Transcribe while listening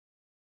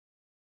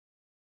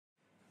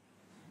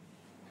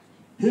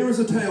Here is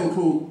a tale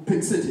called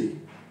Pig City,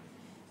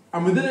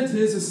 and within it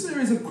is a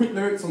series of quick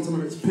lyrics on some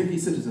of its piggy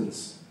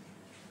citizens.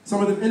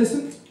 Some of them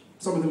innocent,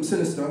 some of them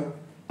sinister,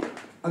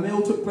 and they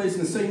all took place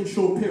in the same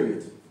short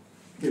period.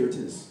 Here it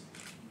is.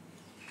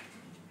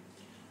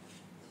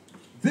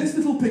 This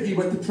little piggy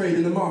went to trade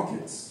in the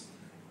markets.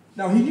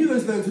 Now he knew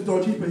those loans were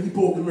dodgy, but he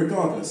bought them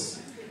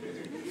regardless.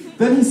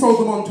 Then he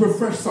sold them on to a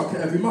fresh sucker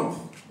every month.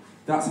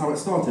 That's how it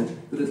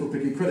started, the little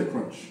piggy credit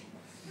crunch.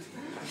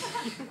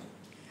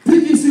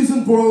 Piggy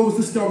Susan Boyle was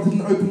discovered at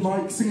an open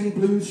mic, singing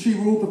blues. She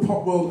ruled the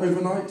pop world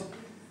overnight.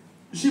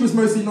 She was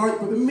mostly nice,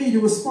 but the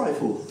media was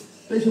spiteful.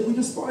 They said, "We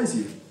despise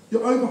you.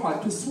 You're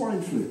overhyped with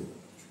swine flu."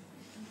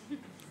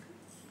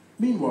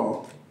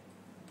 Meanwhile,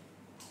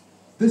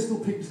 this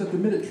little pig left the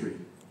military,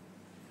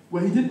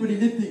 where he didn't really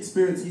live the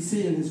experience he'd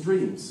seen in his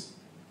dreams.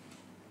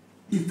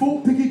 He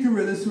fought piggy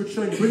guerrillas who had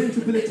shown brilliant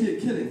ability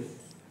at killing,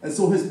 and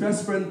saw his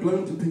best friend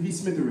blown to piggy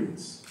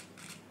smithereens.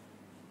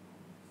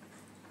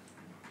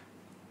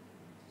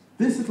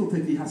 This little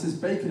piggy has his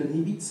bacon and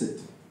he eats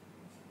it.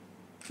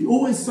 He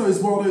always sows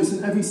wild oats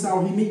in every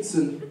sow he meets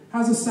and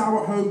has a sow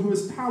at home who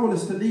is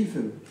powerless to leave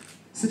him.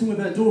 Sitting with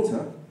their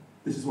daughter,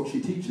 this is what she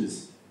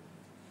teaches.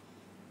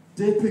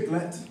 "Dear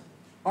piglet,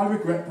 I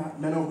regret that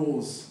men are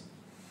whores.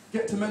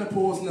 Get to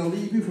menopause and they'll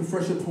leave you for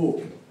fresher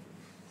pork.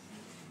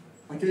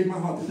 I gave my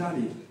heart to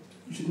daddy.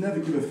 You should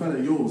never give a fellow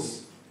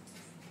yours.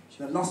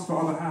 That lust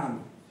for other hand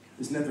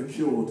is never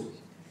cured."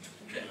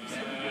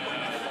 Sorry.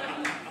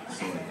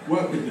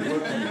 Work with me,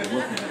 work with me,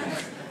 work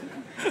with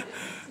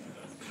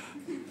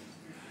me.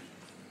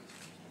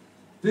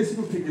 This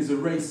little pig is a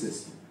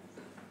racist.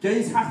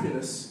 Gains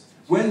happiness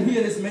when he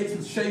and his mates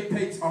with shaved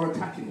pates are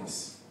attacking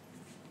us.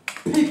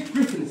 Pig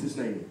Griffin is his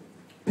name.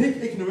 Pig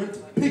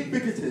ignorant, pig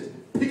bigoted,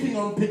 picking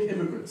on pig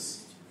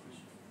immigrants.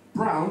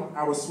 Brown,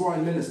 our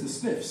swine minister,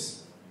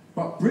 sniffs,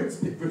 but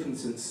Brits pick Britain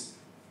since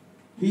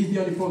he's the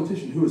only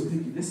politician who is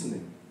piggy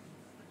listening.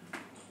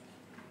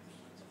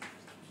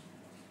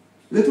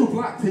 Little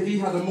black piggy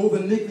had a more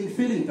than niggling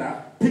feeling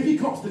that piggy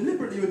cops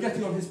deliberately were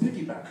getting on his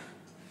piggy back.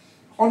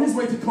 On his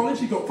way to college,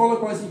 he got followed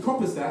by some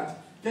coppers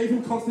that gave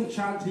him constant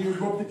chant he would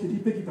rob the kitty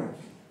piggy bank.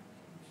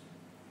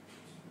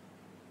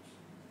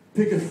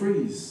 "Pigger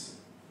freeze,"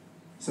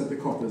 said the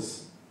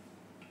coppers,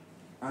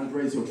 "and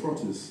raise your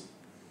trotters,"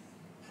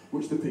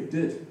 which the pig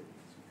did,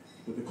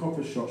 but the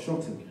coppers shot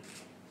him.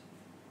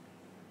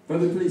 Though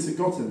the police had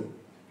got him,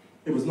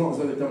 it was not as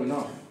though they'd done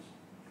enough.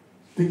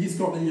 Piggy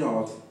Scotland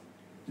Yard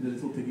did a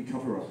little piggy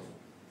cover-up.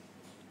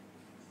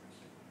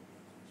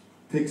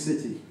 Pig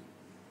City.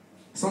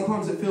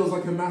 Sometimes it feels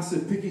like a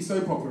massive piggy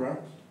soap opera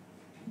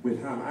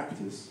with ham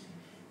actors.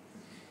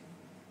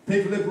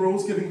 Pig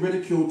liberals giving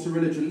ridicule to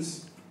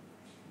religions.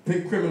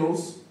 Pig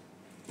criminals.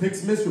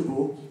 Pigs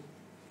miserable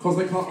because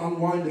they can't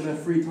unwind and their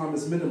free time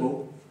is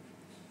minimal.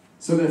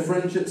 So their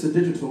friendships are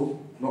digital,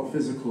 not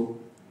physical.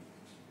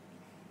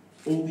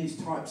 All these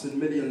types and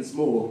millions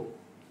more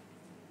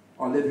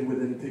are living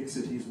within Pig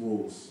City's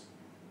walls.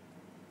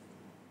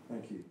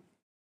 Thank you.